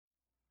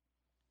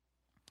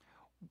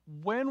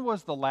When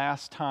was the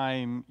last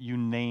time you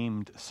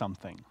named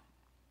something?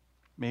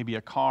 Maybe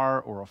a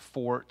car or a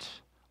fort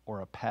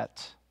or a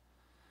pet.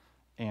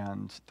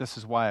 And this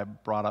is why I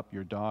brought up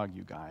your dog,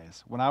 you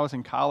guys. When I was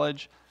in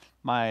college,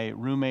 my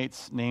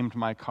roommates named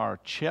my car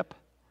Chip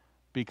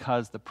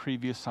because the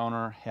previous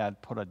owner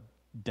had put a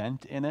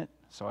dent in it,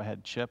 so I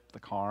had Chip, the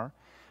car.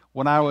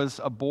 When I was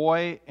a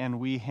boy and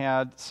we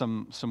had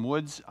some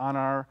woods on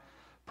our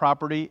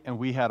property and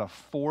we had a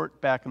fort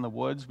back in the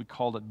woods, we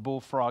called it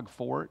Bullfrog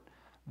Fort,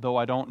 though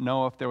I don't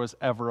know if there was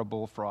ever a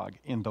bullfrog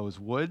in those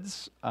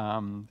woods.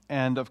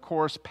 And of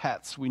course,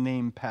 pets, we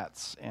name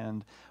pets.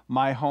 And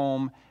my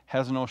home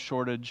has no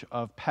shortage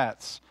of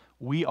pets.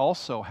 We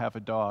also have a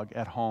dog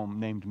at home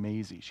named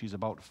Maisie. She's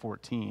about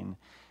 14.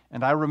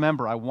 And I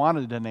remember I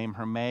wanted to name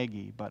her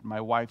Maggie, but my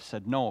wife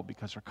said no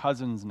because her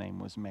cousin's name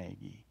was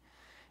Maggie.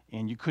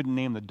 And you couldn't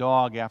name the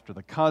dog after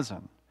the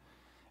cousin.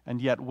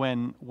 And yet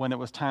when it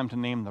was time to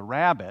name the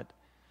rabbit,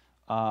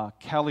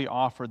 Kelly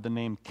offered the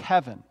name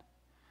Kevin.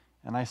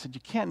 And I said, you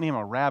can't name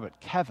a rabbit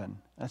Kevin.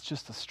 That's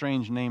just a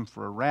strange name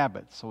for a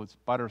rabbit, so it's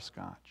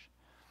Butterscotch.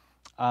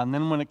 And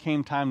then when it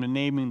came time to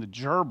naming the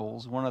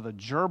gerbils, one of the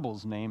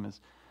gerbils' name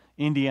is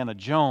Indiana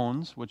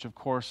Jones, which of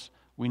course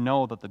we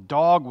know that the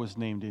dog was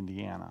named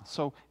Indiana.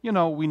 So,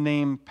 we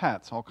name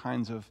pets. All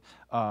kinds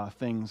of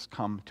things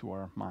come to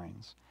our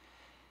minds.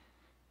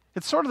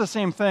 It's sort of the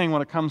same thing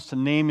when it comes to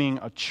naming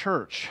a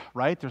church,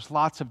 right? There's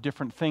lots of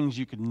different things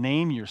you could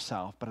name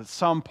yourself, but at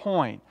some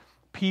point,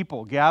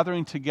 people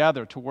gathering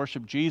together to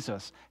worship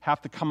Jesus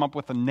have to come up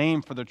with a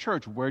name for their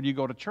church. Where do you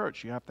go to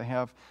church? You have to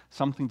have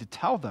something to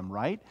tell them,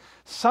 right?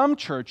 Some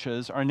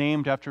churches are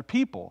named after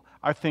people.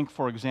 I think,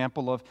 for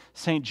example, of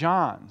St.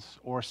 John's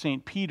or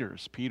St.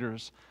 Peter's.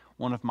 Peter's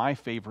one of my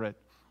favorite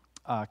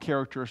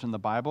characters in the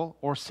Bible.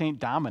 Or St.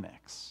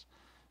 Dominic's,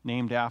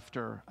 named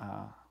after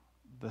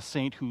the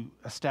saint who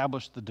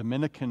established the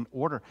Dominican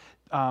order.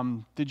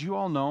 Did you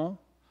all know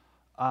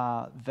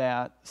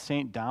that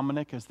St.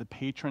 Dominic is the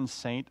patron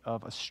saint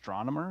of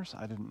astronomers?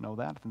 I didn't know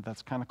that. I think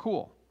that's kind of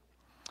cool.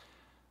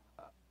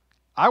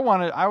 I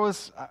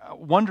was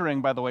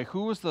wondering, by the way,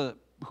 who's the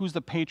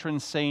patron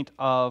saint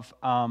of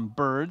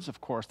birds?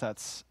 Of course,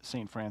 that's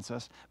St.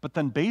 Francis. But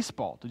then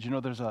baseball. Did you know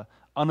there's an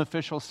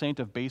unofficial saint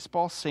of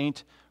baseball?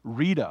 Saint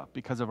Rita,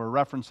 because of a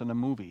reference in a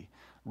movie.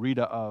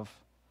 Rita of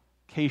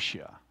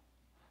Casia.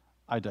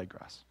 I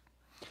digress.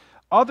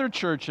 Other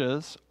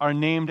churches are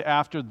named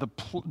after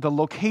the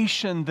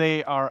location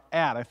they are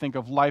at. I think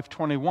of Life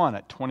 21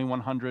 at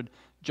 2100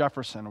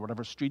 Jefferson, or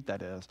whatever street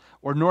that is,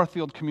 or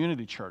Northfield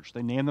Community Church.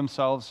 They name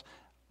themselves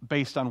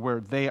based on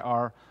where they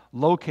are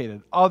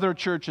located. Other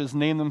churches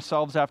name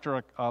themselves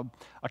after a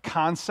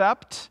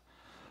concept,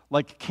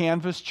 like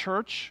Canvas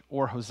Church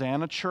or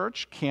Hosanna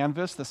Church.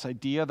 Canvas, this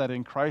idea that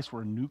in Christ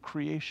we're a new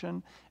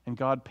creation and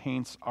God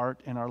paints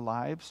art in our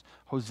lives.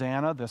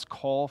 Hosanna, this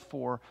call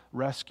for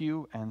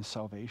rescue and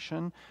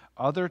salvation.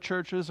 Other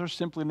churches are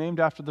simply named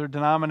after their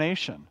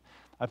denomination.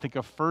 I think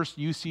of First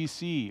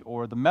UCC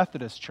or the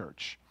Methodist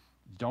Church.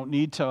 You don't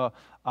need to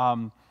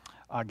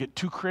get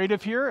too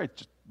creative here.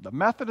 It's the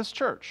Methodist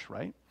Church,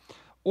 right?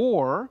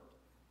 Or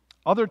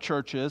other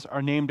churches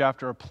are named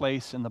after a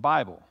place in the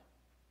Bible,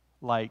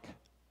 like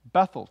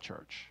Bethel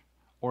Church,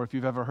 or if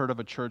you've ever heard of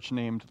a church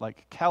named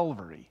like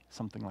Calvary,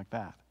 something like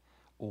that,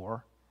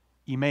 or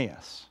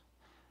Emmaus,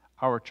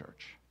 our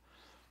church.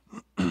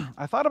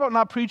 I thought about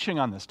not preaching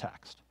on this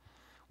text.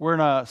 We're in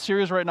a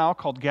series right now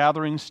called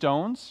Gathering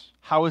Stones.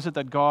 How is it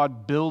that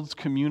God builds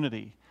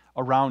community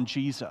around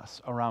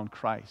Jesus, around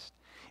Christ?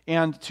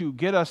 And to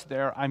get us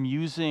there, I'm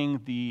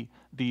using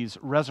these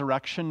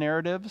resurrection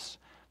narratives,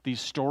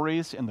 these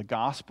stories in the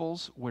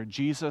Gospels where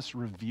Jesus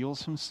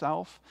reveals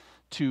himself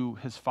to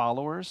his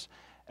followers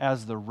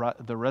as the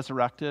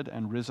resurrected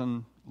and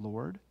risen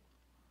Lord.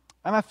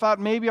 And I thought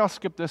maybe I'll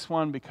skip this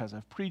one because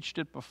I've preached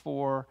it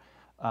before.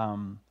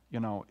 As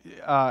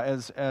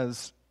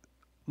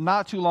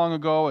not too long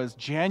ago, as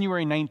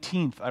January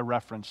 19th, I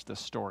referenced this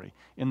story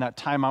in that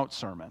Time Out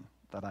sermon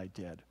that I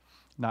did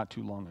not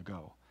too long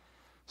ago.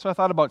 So I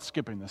thought about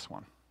skipping this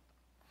one.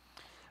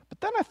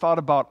 But then I thought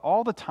about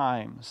all the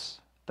times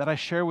that I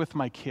share with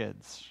my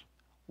kids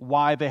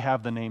why they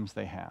have the names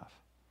they have,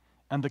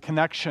 and the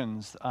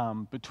connections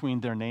between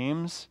their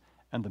names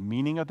and the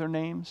meaning of their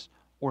names,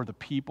 or the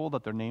people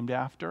that they're named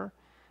after.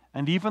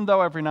 And even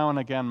though every now and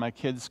again my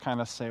kids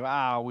kind of say,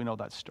 we know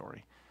that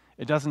story,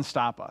 it doesn't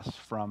stop us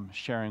from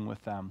sharing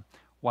with them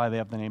why they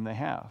have the name they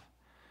have.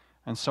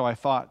 And so I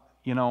thought,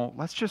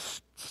 let's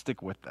just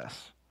stick with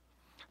this.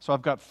 So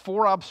I've got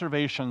 4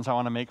 observations I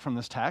want to make from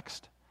this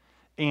text.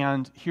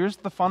 And here's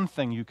the fun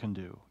thing you can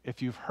do.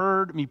 If you've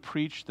heard me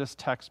preach this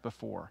text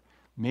before,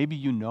 maybe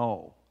you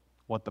know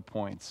what the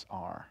points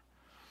are.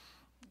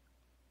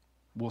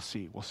 We'll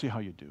see. We'll see how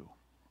you do.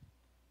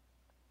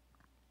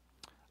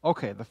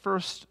 Okay, the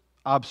first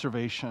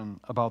observation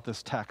about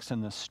this text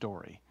and this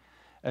story,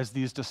 as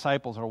these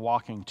disciples are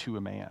walking to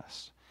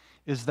Emmaus,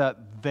 is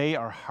that they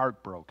are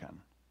heartbroken.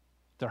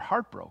 They're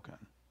heartbroken.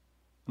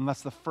 And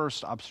that's the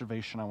first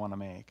observation I want to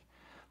make.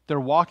 They're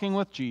walking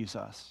with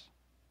Jesus,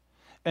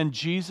 And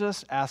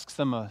Jesus asks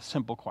them a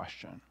simple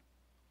question.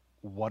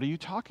 What are you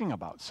talking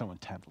about so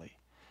intently?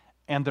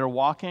 And they're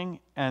walking,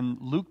 and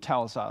Luke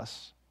tells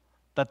us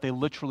that they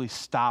literally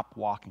stop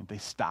walking. They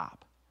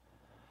stop.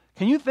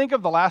 Can you think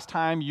of the last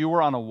time you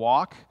were on a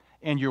walk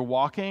and you're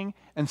walking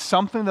and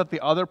something that the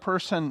other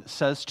person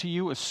says to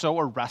you is so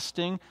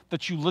arresting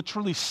that you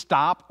literally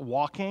stop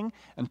walking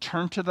and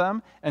turn to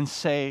them and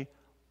say,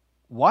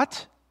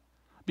 "What?"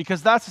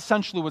 Because that's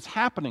essentially what's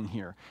happening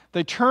here.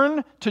 They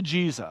turn to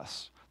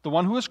Jesus, the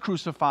one who was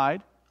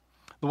crucified,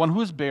 the one who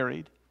was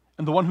buried,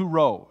 and the one who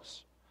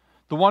rose,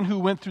 the one who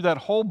went through that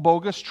whole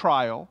bogus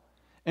trial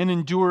and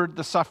endured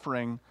the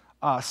suffering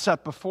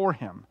set before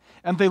him.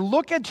 And they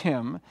look at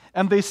him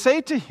and they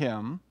say to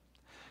him,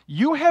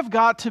 "You have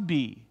got to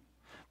be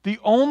the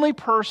only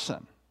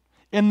person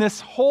in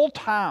this whole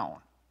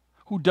town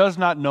who does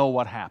not know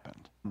what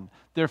happened."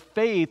 Their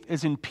faith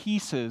is in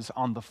pieces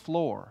on the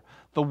floor.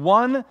 The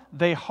one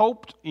they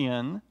hoped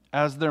in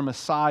as their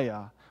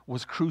Messiah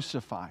was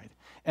crucified.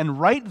 And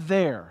right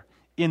there,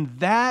 in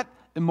that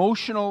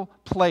emotional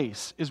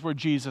place, is where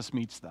Jesus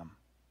meets them.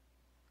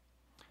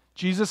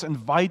 Jesus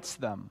invites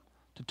them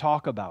to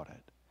talk about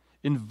it,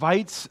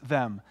 invites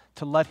them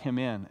to let him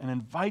in, and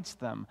invites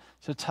them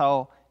to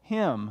tell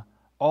him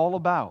all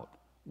about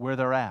where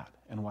they're at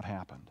and what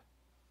happened.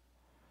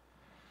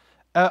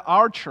 At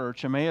our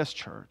church, Emmaus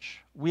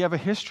Church, we have a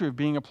history of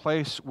being a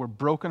place where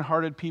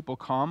brokenhearted people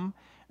come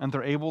and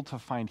they're able to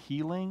find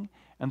healing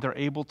and they're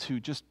able to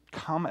just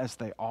come as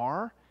they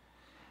are.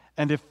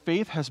 And if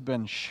faith has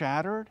been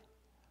shattered,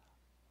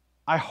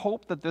 I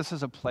hope that this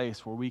is a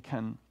place where we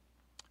can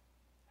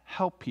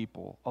help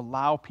people,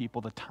 allow people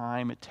the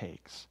time it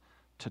takes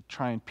to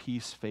try and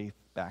piece faith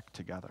back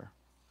together.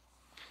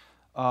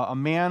 A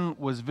man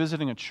was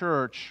visiting a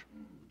church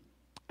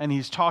and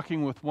he's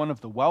talking with one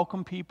of the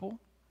welcome people.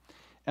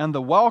 And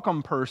the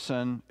welcome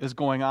person is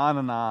going on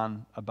and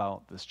on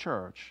about this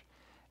church.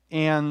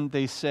 And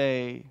they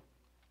say,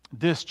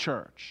 "This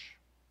church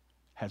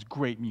has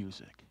great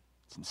music.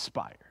 It's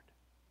inspired.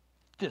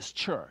 This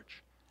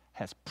church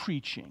has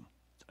preaching.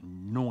 It's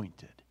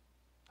anointed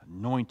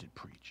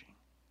preaching.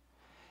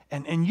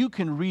 And you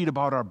can read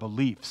about our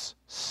beliefs,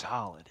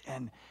 solid.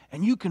 And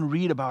you can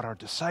read about our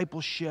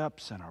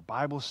discipleships and our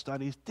Bible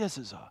studies. This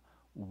is a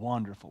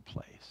wonderful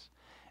place."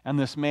 And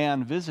this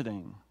man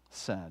visiting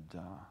said,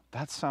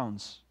 "That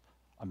sounds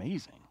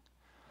amazing.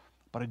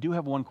 But I do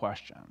have one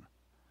question.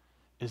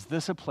 Is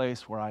this a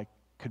place where I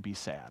could be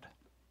sad?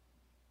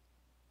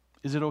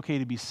 Is it okay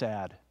to be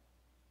sad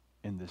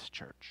in this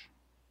church?"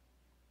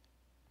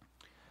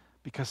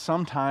 Because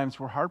sometimes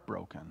we're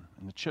heartbroken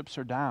and the chips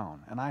are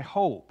down. And I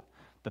hope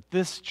that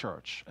this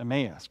church,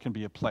 Emmaus, can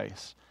be a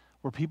place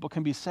where people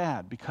can be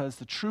sad. Because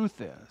the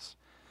truth is,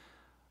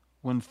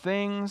 when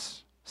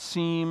things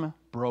seem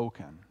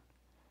broken,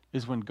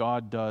 is when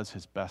God does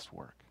his best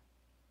work.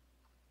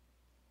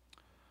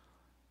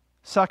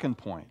 Second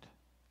point,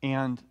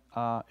 and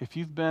if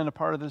you've been a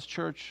part of this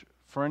church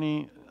for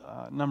any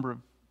number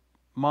of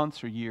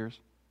months or years,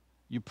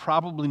 you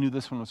probably knew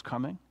this one was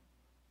coming.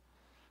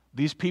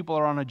 These people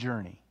are on a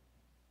journey.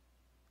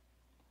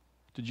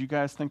 Did you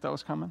guys think that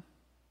was coming?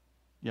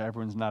 Yeah,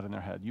 everyone's nodding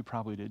their head. You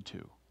probably did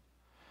too.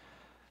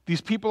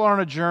 These people are on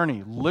a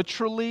journey,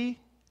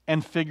 literally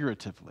and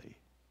figuratively.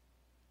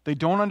 They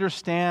don't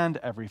understand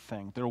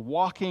everything. They're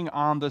walking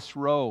on this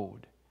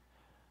road.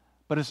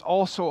 But it's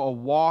also a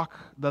walk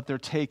that they're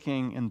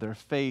taking in their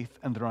faith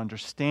and their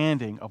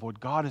understanding of what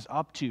God is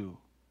up to.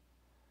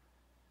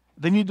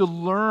 They need to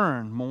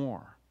learn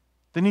more.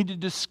 They need to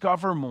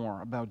discover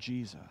more about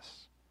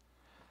Jesus.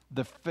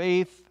 The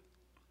faith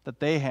that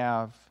they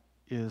have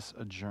is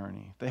a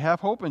journey. They have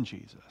hope in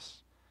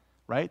Jesus,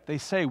 right? They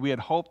say, "We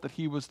had hoped that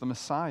he was the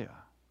Messiah."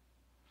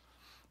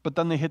 But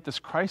then they hit this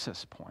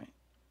crisis point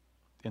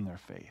in their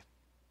faith.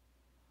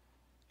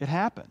 It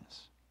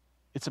happens.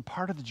 It's a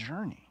part of the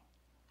journey.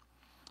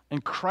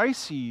 And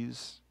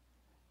crises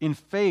in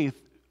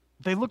faith,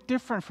 they look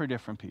different for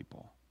different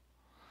people.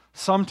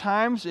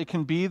 Sometimes it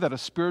can be that a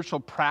spiritual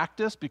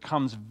practice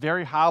becomes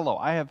very hollow.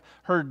 I have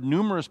heard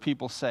numerous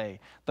people say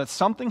that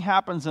something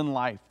happens in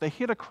life, they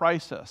hit a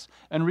crisis,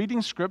 and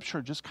reading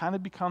Scripture just kind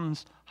of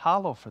becomes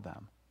hollow for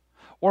them.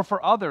 Or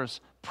for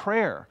others,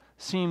 prayer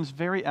seems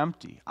very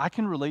empty. I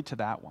can relate to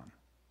that one,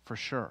 for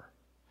sure.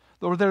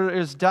 Or there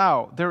is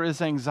doubt, there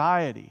is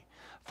anxiety.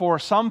 For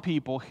some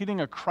people, hitting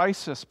a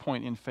crisis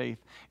point in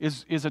faith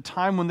is a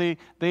time when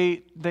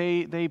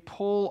they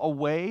pull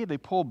away, they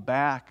pull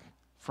back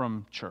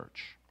from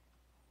church.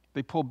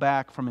 They pull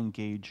back from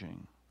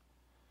engaging.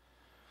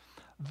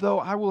 Though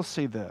I will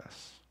say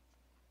this,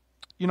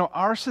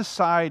 our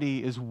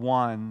society is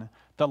one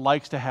that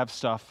likes to have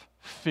stuff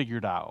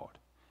figured out,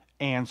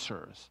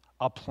 answers,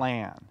 a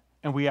plan,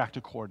 and we act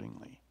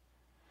accordingly.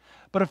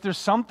 But if there's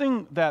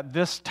something that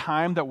this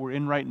time that we're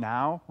in right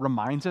now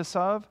reminds us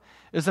of,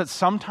 is that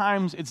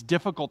sometimes it's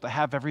difficult to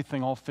have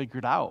everything all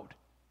figured out.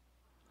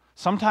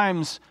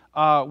 Sometimes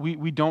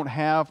we don't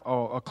have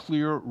a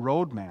clear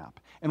roadmap.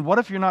 And what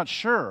if you're not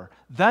sure?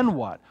 Then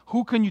what?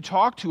 Who can you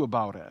talk to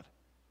about it?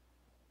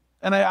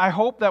 And I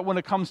hope that when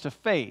it comes to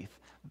faith,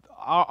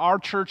 our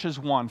church is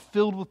one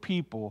filled with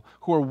people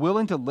who are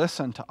willing to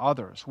listen to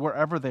others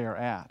wherever they are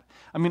at.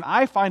 I mean,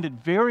 I find it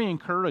very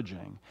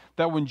encouraging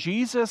that when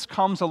Jesus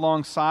comes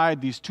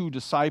alongside these two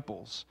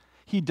disciples,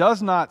 he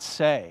does not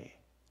say,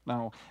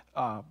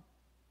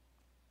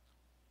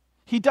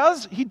 he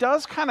does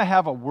kind of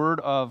have a word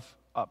of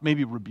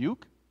maybe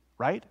rebuke,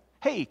 right?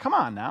 Hey, come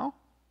on now.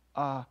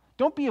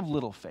 Don't be of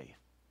little faith.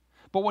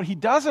 But what he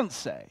doesn't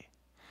say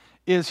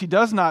is he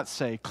does not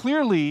say,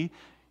 clearly,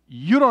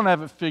 you don't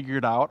have it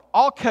figured out.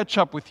 I'll catch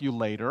up with you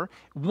later.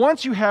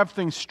 Once you have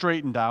things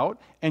straightened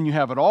out and you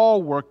have it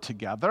all worked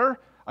together,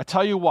 I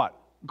tell you what,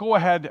 go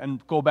ahead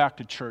and go back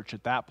to church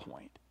at that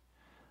point.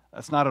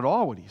 That's not at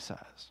all what he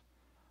says.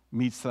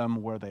 Meets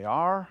them where they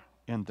are,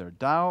 in their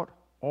doubt,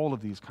 all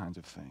of these kinds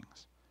of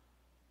things.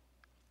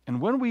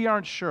 And when we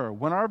aren't sure,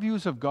 when our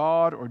views of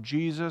God or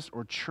Jesus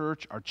or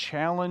church are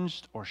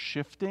challenged or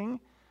shifting,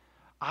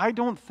 I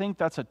don't think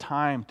that's a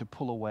time to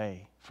pull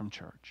away from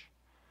church.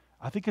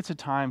 I think it's a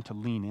time to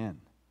lean in.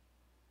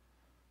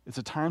 It's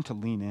a time to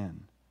lean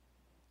in.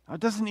 Now, it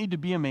doesn't need to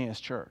be Emmaus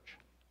Church,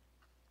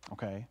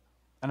 okay?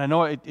 And I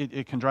know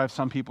it can drive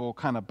some people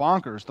kind of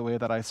bonkers the way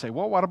that I say,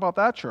 well, what about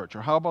that church?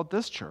 Or how about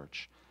this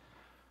church?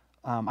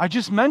 I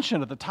just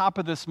mentioned at the top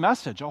of this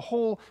message a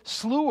whole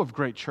slew of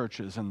great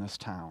churches in this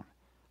town.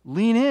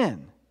 Lean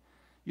in.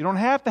 You don't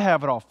have to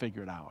have it all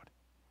figured out.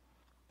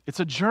 It's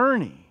a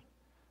journey.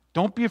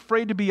 Don't be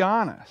afraid to be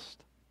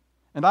honest.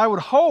 And I would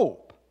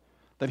hope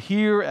that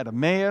here at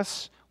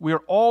Emmaus, we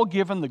are all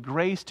given the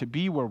grace to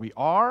be where we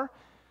are.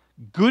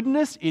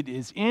 Goodness, it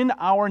is in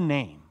our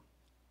name.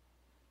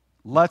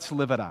 Let's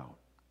live it out.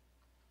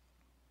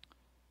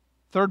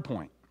 Third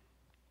point.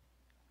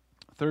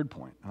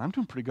 And I'm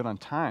doing pretty good on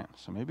time,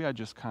 so maybe I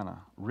just kind of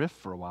riff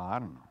for a while. I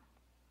don't know.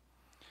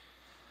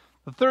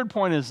 The third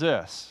point is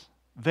this.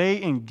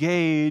 They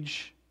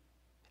engage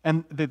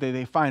and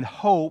they find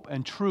hope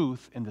and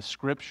truth in the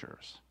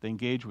Scriptures. They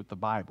engage with the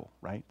Bible,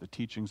 right? The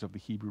teachings of the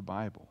Hebrew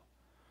Bible.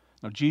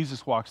 Now,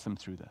 Jesus walks them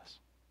through this.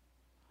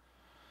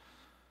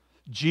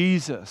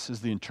 Jesus is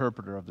the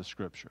interpreter of the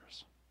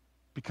Scriptures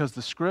because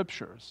the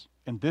Scriptures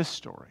in this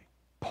story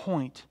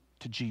point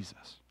to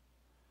Jesus.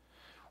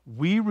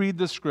 We read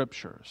the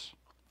Scriptures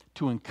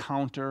to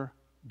encounter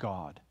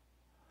God,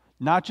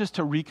 not just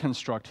to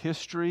reconstruct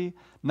history,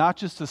 not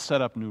just to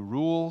set up new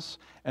rules,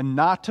 and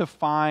not to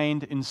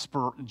find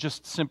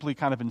just simply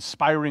kind of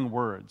inspiring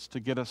words to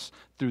get us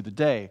through the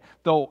day,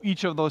 though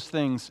each of those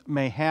things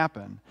may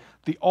happen.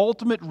 The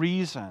ultimate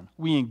reason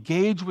we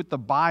engage with the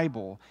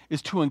Bible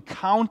is to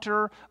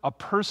encounter a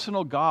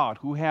personal God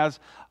who has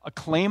a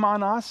claim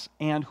on us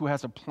and who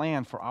has a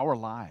plan for our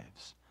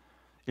lives.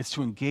 It's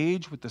to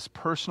engage with this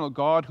personal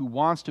God who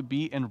wants to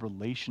be in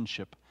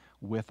relationship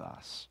with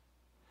us.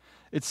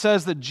 It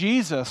says that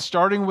Jesus,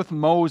 starting with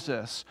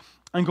Moses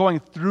and going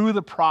through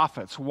the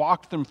prophets,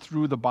 walked them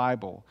through the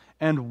Bible.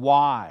 And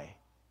why?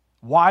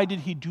 Why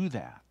did he do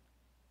that?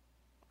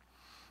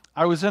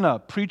 I was in a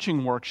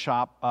preaching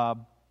workshop a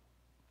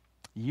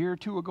year or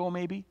two ago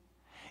maybe,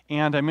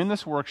 and I'm in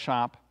this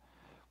workshop.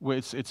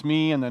 It's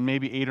me and then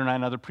maybe 8 or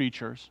 9 other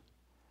preachers.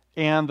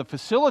 And the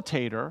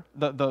facilitator,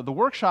 the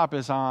workshop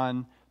is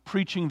on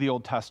preaching the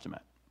Old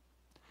Testament.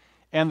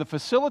 And the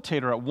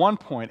facilitator at one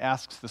point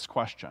asks this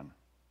question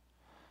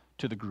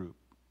to the group.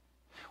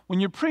 When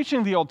you're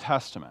preaching the Old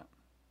Testament,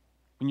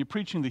 when you're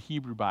preaching the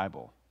Hebrew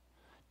Bible,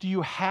 do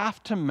you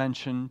have to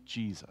mention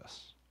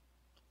Jesus?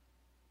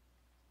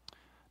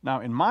 Now,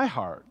 in my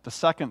heart, the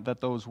second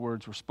that those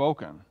words were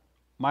spoken,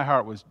 my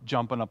heart was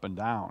jumping up and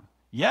down.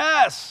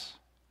 Yes!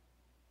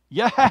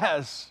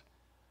 Yes!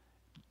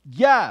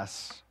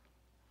 Yes!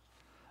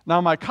 Now,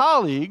 my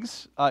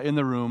colleagues in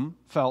the room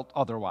felt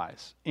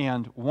otherwise,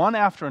 and one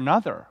after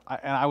another,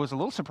 and I was a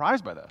little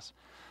surprised by this,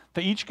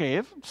 they each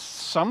gave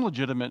some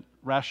legitimate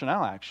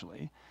rationale,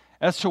 actually,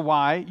 as to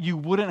why you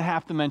wouldn't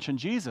have to mention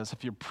Jesus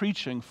if you're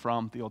preaching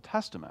from the Old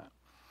Testament.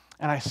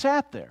 And I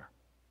sat there,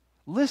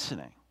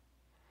 listening,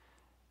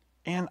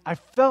 and I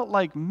felt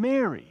like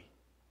Mary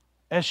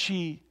as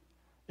she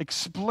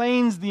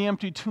explains the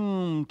empty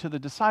tomb to the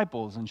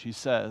disciples, and she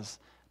says,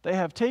 "They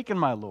have taken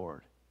my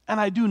Lord, and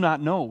I do not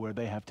know where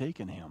they have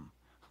taken him."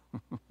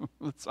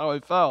 That's how I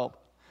felt.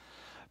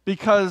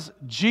 Because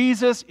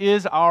Jesus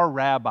is our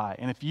rabbi.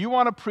 And if you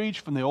want to preach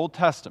from the Old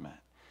Testament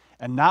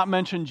and not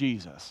mention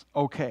Jesus,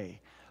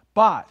 okay.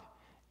 But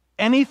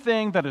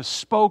anything that is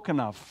spoken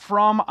of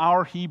from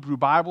our Hebrew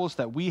Bibles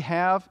that we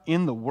have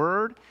in the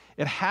Word,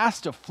 it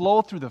has to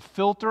flow through the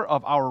filter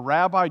of our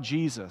rabbi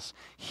Jesus.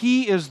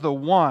 He is the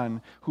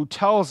one who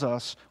tells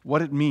us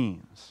what it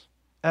means.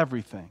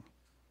 Everything.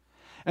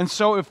 And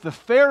so if the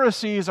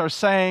Pharisees are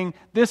saying,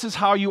 this is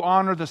how you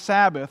honor the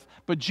Sabbath,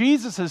 but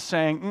Jesus is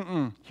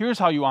saying, here's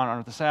how you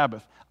honor the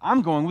Sabbath,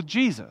 I'm going with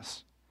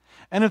Jesus.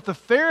 And if the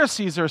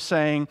Pharisees are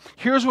saying,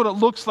 here's what it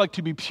looks like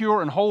to be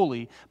pure and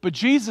holy, but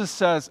Jesus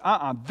says,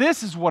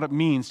 this is what it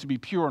means to be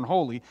pure and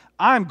holy,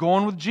 I'm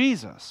going with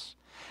Jesus.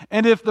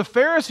 And if the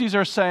Pharisees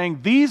are saying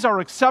these are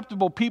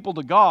acceptable people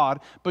to God,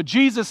 but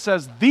Jesus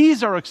says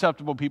these are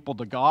acceptable people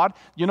to God,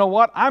 you know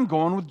what? I'm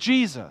going with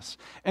Jesus.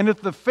 And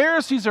if the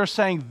Pharisees are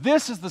saying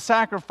this is the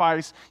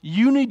sacrifice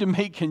you need to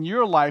make in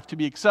your life to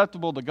be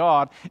acceptable to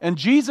God, and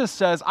Jesus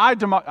says I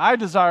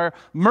desire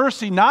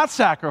mercy, not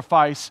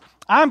sacrifice,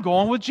 I'm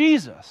going with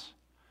Jesus.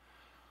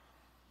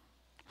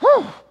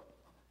 Whew.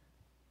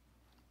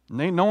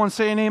 And ain't no one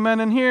saying amen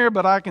in here,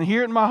 but I can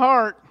hear it in my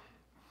heart.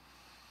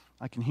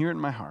 I can hear it in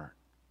my heart.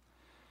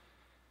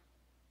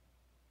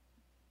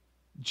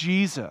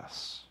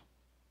 Jesus,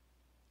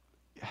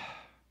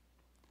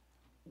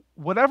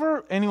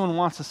 whatever anyone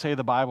wants to say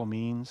the Bible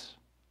means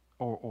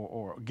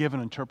or give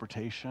an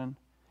interpretation,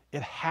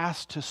 it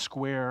has to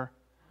square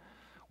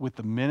with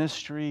the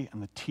ministry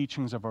and the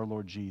teachings of our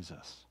Lord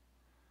Jesus.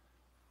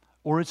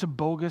 Or it's a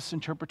bogus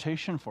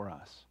interpretation for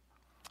us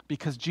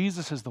because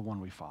Jesus is the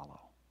one we follow.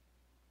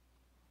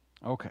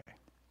 Okay.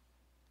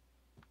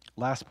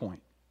 Last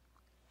point.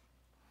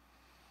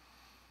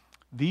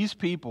 These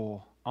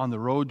people on the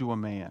road to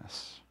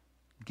Emmaus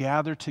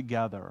gather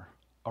together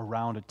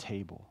around a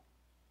table.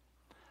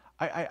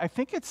 I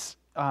think it's,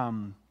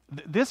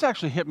 this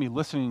actually hit me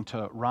listening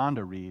to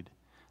Rhonda read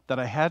that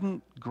I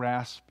hadn't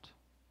grasped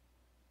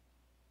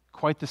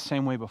quite the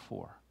same way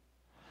before.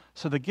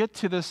 So they get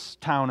to this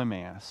town,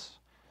 Emmaus,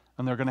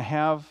 and they're going to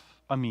have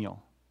a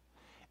meal.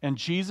 And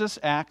Jesus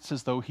acts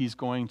as though he's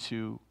going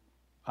to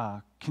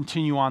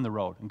continue on the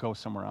road and go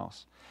somewhere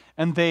else.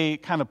 And they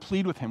kind of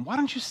plead with him, why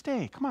don't you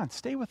stay? Come on,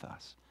 stay with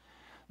us.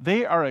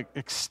 They are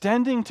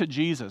extending to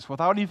Jesus,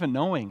 without even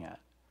knowing it,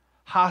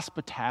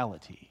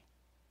 hospitality.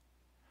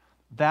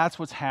 That's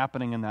what's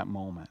happening in that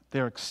moment.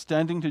 They're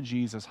extending to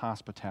Jesus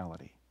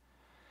hospitality.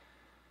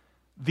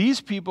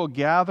 These people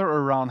gather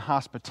around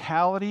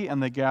hospitality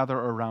and they gather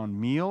around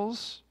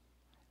meals.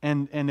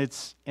 And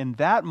it's in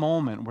that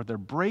moment where they're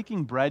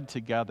breaking bread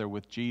together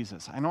with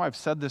Jesus. I know I've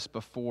said this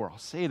before. I'll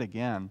say it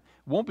again.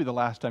 It won't be the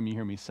last time you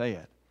hear me say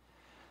it.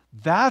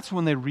 That's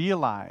when they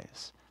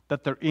realize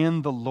that they're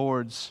in the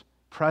Lord's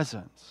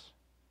presence.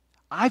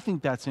 I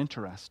think that's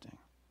interesting.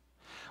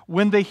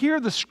 When they hear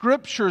the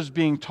scriptures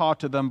being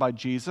taught to them by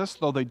Jesus,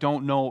 though they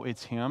don't know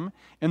it's him,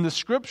 in the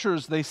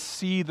scriptures they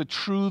see the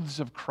truths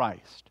of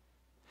Christ.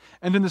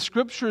 And in the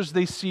scriptures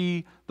they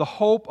see the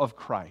hope of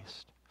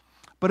Christ.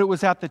 But it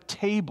was at the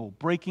table,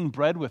 breaking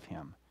bread with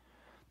him,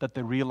 that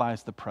they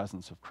realized the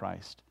presence of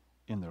Christ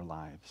in their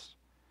lives.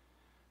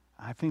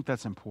 I think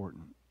that's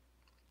important.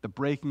 The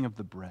breaking of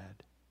the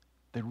bread.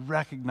 They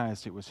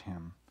recognized it was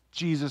him.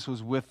 Jesus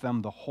was with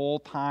them the whole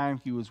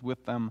time. He was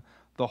with them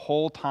the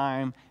whole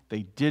time.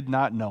 They did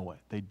not know it.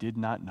 They did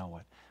not know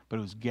it. But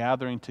it was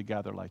gathering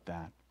together like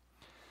that.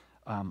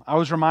 I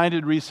was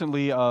reminded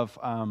recently of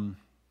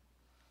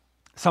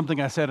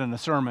something I said in a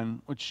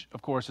sermon, which,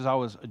 of course, is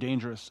always a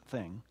dangerous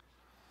thing.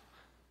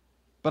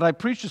 But I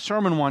preached a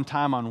sermon one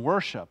time on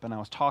worship, and I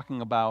was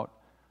talking about,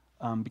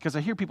 because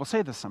I hear people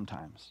say this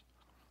sometimes,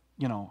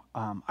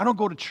 I don't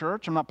go to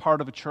church. I'm not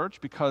part of a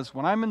church because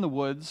when I'm in the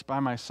woods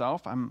by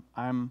myself,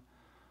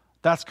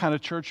 that's kind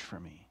of church for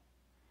me.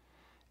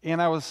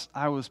 And I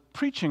was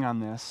preaching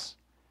on this,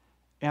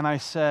 and I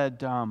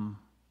said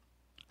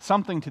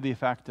something to the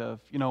effect of,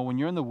 when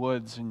you're in the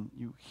woods and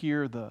you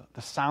hear the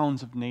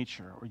sounds of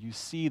nature or you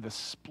see the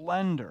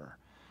splendor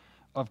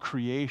of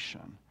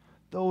creation,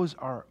 those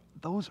are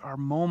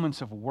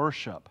moments of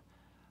worship.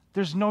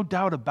 There's no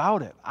doubt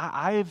about it.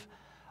 I've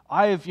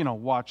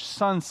watched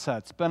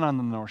sunsets, been on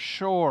the North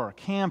Shore,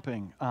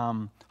 camping,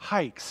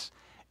 hikes,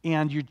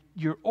 and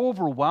you're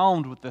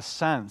overwhelmed with the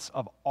sense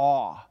of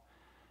awe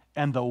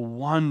and the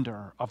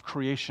wonder of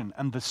creation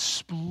and the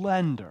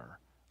splendor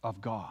of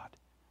God.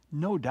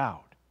 No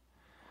doubt.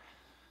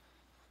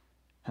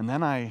 And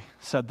then I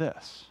said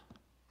this,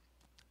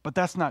 but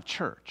that's not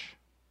church.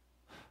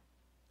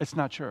 It's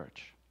not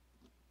church.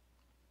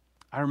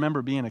 I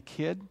remember being a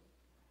kid,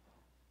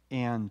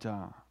 and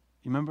you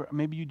remember,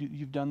 maybe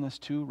you've done this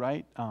too,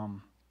 right?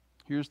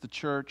 Here's the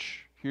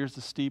church, here's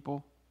the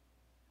steeple.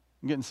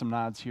 I'm getting some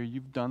nods here.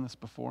 You've done this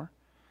before.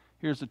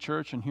 Here's the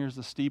church, and here's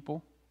the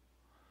steeple.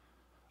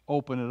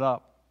 Open it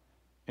up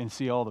and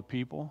see all the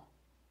people.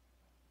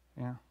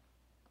 Yeah.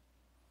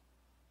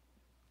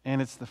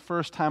 And it's the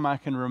first time I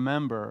can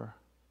remember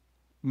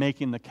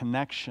making the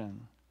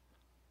connection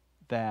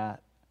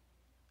that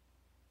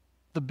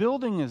the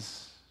building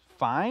is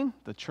fine,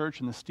 the church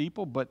and the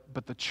steeple, but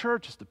the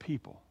church is the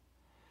people.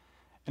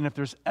 And if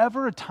there's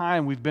ever a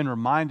time we've been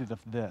reminded of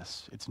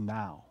this, it's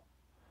now.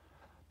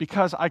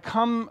 Because I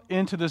come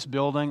into this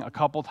building a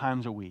couple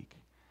times a week,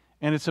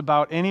 and it's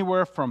about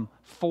anywhere from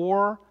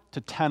 4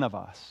 to 10 of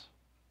us.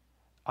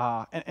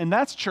 And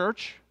that's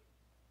church.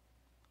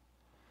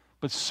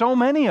 But so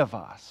many of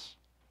us,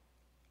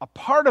 a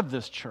part of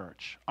this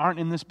church, aren't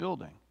in this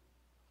building.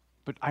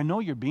 But I know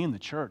you're being the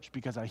church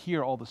because I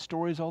hear all the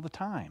stories all the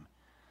time.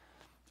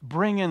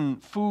 Bringing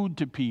food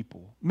to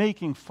people,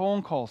 making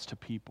phone calls to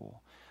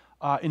people,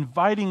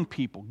 inviting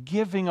people,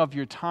 giving of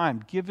your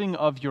time, giving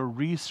of your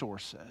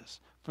resources,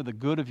 for the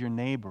good of your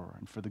neighbor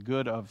and for the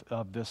good of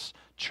this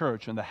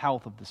church and the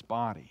health of this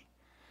body.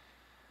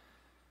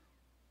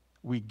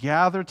 We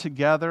gather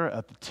together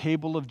at the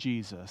table of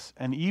Jesus,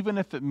 and even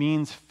if it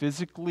means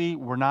physically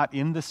we're not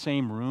in the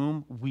same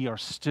room, we are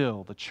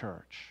still the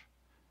church.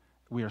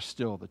 We are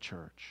still the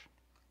church.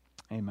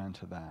 Amen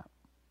to that.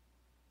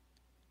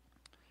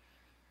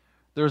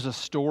 There's a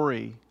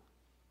story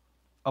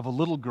of a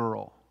little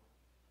girl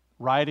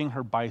riding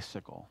her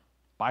bicycle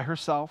by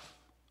herself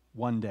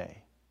one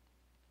day.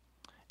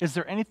 Is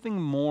there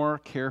anything more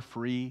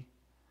carefree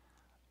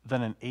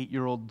than an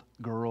 8-year-old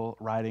girl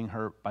riding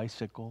her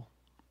bicycle?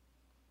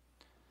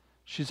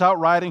 She's out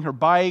riding her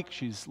bike,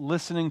 she's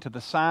listening to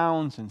the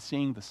sounds and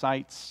seeing the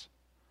sights.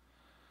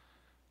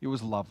 It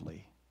was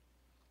lovely.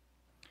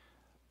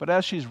 But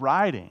as she's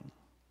riding,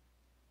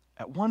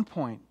 at one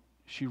point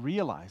she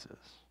realizes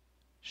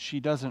she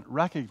doesn't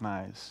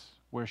recognize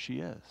where she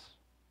is.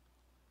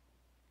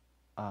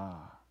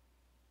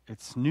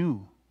 It's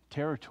new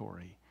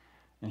territory,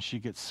 and she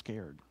gets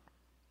scared.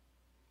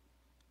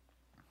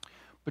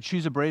 But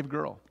she's a brave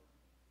girl.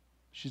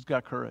 She's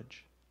got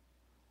courage.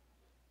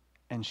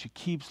 And she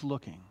keeps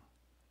looking.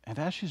 And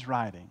as she's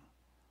riding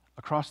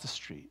across the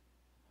street,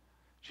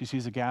 she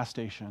sees a gas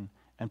station,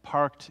 and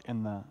parked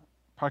in the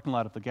parking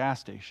lot of the gas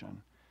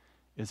station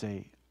is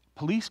a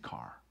police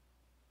car.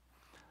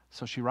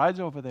 So she rides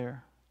over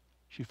there,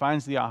 she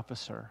finds the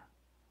officer,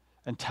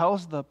 and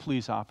tells the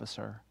police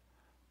officer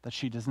that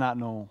she does not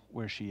know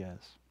where she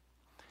is.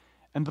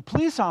 And the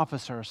police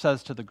officer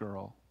says to the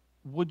girl,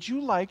 "Would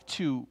you like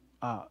to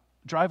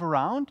drive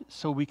around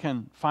so we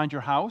can find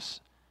your house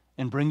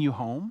and bring you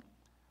home?"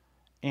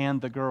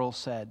 And the girl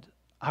said,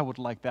 "I would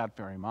like that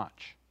very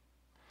much."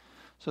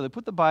 So they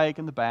put the bike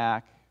in the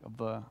back of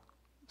the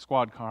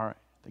squad car,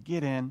 they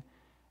get in,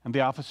 and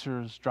the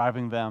officer's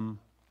driving them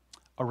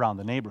around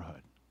the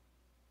neighborhood.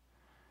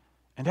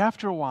 And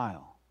after a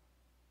while,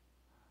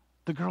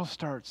 the girl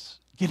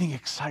starts getting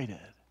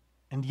excited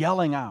and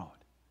yelling out,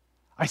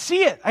 "I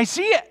see it! I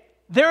see it!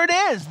 There it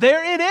is!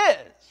 There it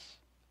is!"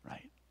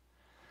 Right?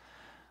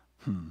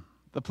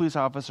 The police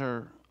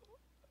officer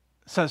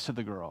says to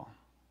the girl,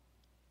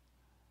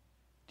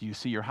 "Do you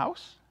see your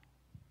house?"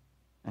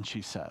 And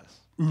she says,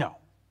 "No,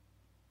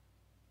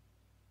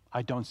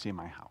 I don't see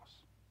my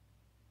house."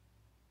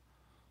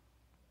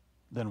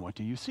 "Then what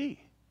do you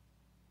see?"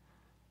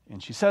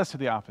 And she says to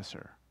the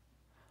officer,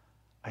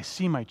 "I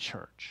see my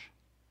church,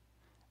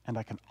 and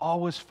I can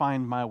always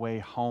find my way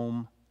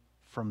home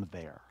from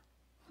there."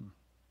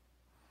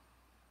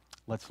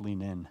 Let's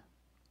lean in.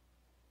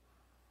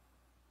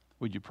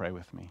 Would you pray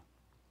with me?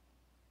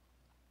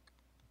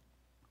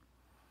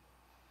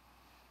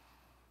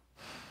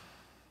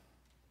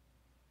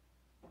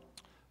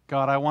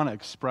 God, I want to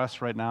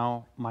express right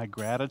now my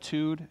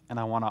gratitude, and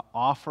I want to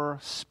offer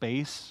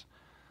space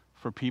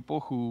for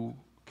people who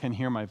can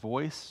hear my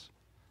voice,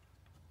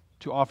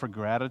 to offer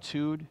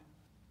gratitude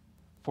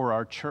for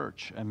our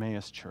church,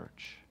 Emmaus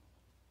Church.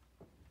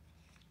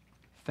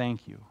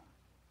 Thank you.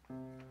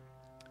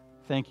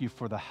 Thank you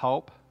for the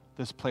help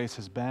this place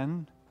has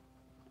been,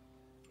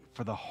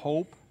 for the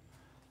hope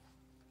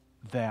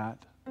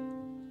that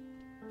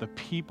the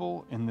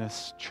people in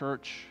this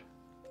church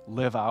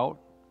live out,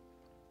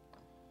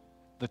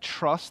 the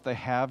trust they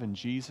have in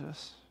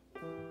Jesus,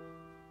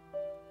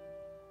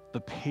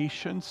 the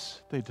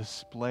patience they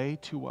display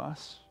to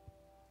us,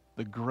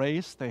 the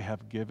grace they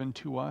have given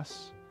to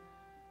us,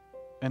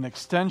 an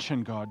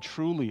extension, God,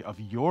 truly of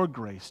your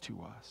grace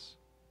to us.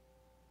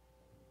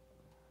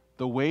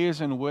 The ways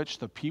in which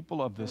the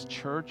people of this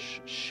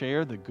church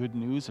share the good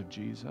news of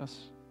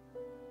Jesus.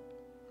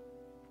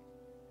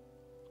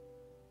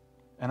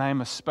 And I am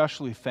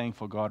especially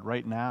thankful, God,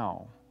 right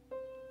now,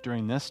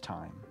 during this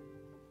time,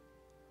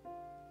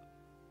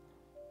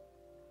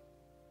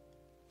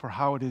 for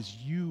how it is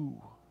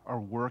you are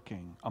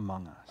working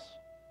among us.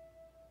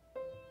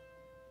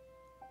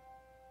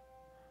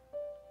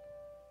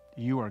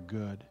 You are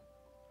good.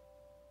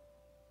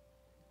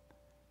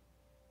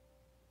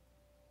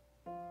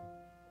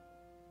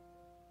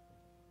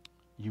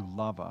 You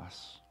love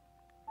us.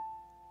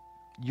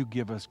 You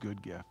give us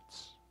good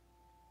gifts.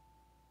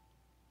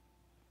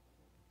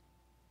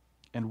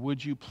 And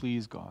would you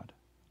please, God,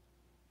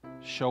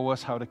 show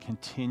us how to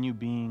continue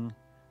being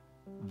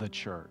the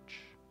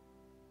church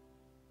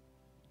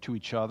to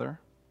each other,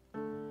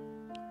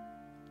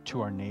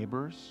 to our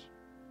neighbors,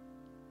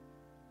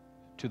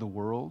 to the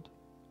world,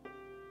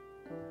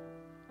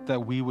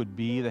 that we would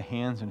be the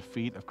hands and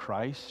feet of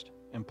Christ,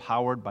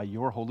 empowered by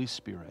your Holy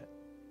Spirit.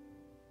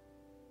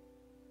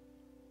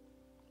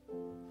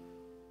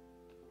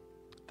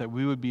 That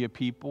we would be a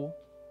people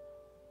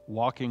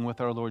walking with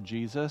our Lord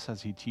Jesus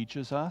as he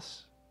teaches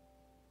us,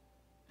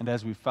 and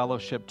as we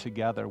fellowship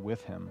together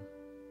with him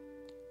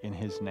in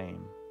his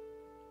name.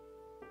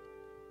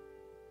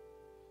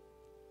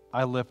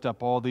 I lift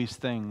up all these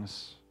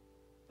things,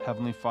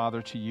 Heavenly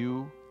Father, to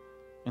you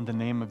in the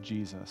name of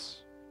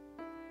Jesus.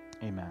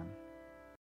 Amen.